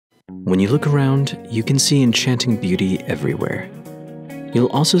When you look around, you can see enchanting beauty everywhere. You'll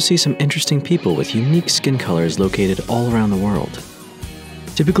also see some interesting people with unique skin colors located all around the world.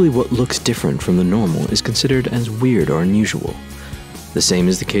 Typically, what looks different from the normal is considered as weird or unusual. The same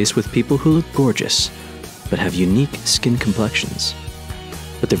is the case with people who look gorgeous, but have unique skin complexions.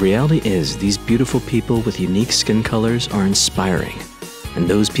 But the reality is, these beautiful people with unique skin colors are inspiring, and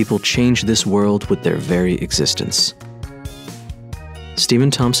those people change this world with their very existence.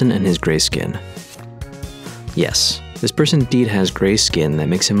 Stephen Thompson and his gray skin. Yes, this person indeed has gray skin that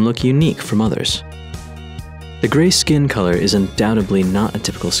makes him look unique from others. The gray skin color is undoubtedly not a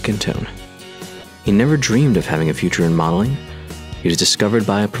typical skin tone. He never dreamed of having a future in modeling. He was discovered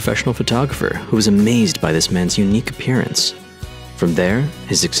by a professional photographer who was amazed by this man's unique appearance. From there,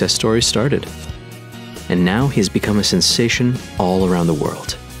 his success story started. And now he has become a sensation all around the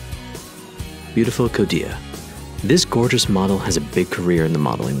world. Beautiful Kodia. This gorgeous model has a big career in the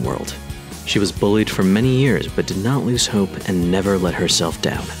modeling world. She was bullied for many years but did not lose hope and never let herself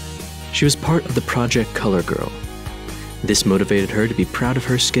down. She was part of the project Color Girl. This motivated her to be proud of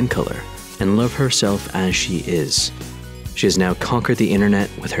her skin color and love herself as she is. She has now conquered the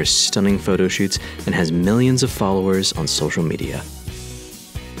internet with her stunning photo shoots and has millions of followers on social media.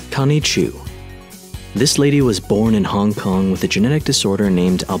 Connie Chiu. This lady was born in Hong Kong with a genetic disorder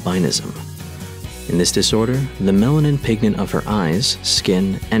named albinism. In this disorder, the melanin pigment of her eyes,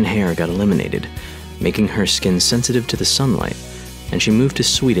 skin, and hair got eliminated, making her skin sensitive to the sunlight, and she moved to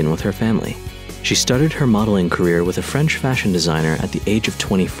Sweden with her family. She started her modeling career with a French fashion designer at the age of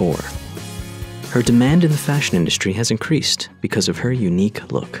 24. Her demand in the fashion industry has increased because of her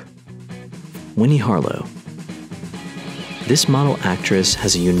unique look. Winnie Harlow. This model actress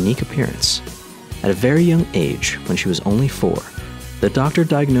has a unique appearance. At a very young age, when she was only 4, the doctor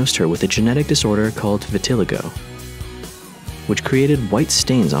diagnosed her with a genetic disorder called vitiligo, which created white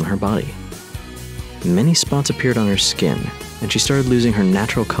stains on her body. Many spots appeared on her skin, and she started losing her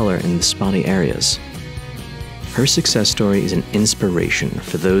natural color in the spotty areas. Her success story is an inspiration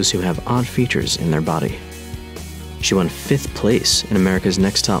for those who have odd features in their body. She won 5th place in America's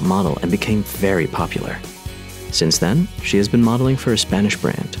Next Top Model and became very popular. Since then, she has been modeling for a Spanish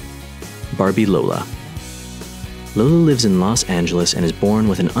brand. Barbie Lola. Lola lives in Los Angeles and is born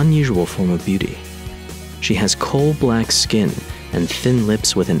with an unusual form of beauty. She has coal-black skin and thin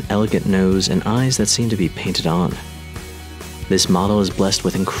lips with an elegant nose and eyes that seem to be painted on. This model is blessed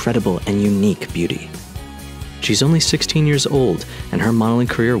with incredible and unique beauty. She's only 16 years old, and her modeling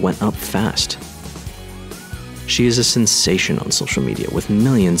career went up fast. She is a sensation on social media with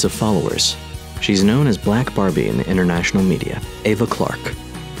millions of followers. She's known as Black Barbie in the international media. Ava Clark.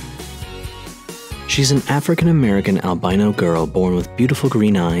 She's an African-American albino girl born with beautiful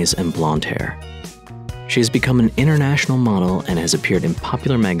green eyes and blonde hair. She has become an international model and has appeared in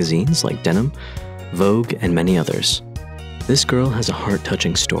popular magazines like Denim, Vogue, and many others. This girl has a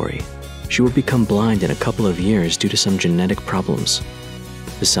heart-touching story. She will become blind in a couple of years due to some genetic problems.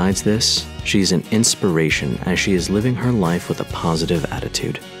 Besides this, she's an inspiration as she is living her life with a positive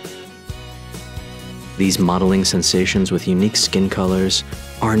attitude. These modeling sensations with unique skin colors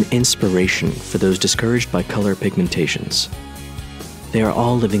are an inspiration for those discouraged by color pigmentations. They are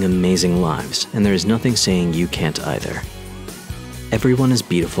all living amazing lives, and there is nothing saying you can't either. Everyone is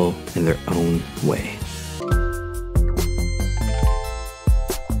beautiful in their own way.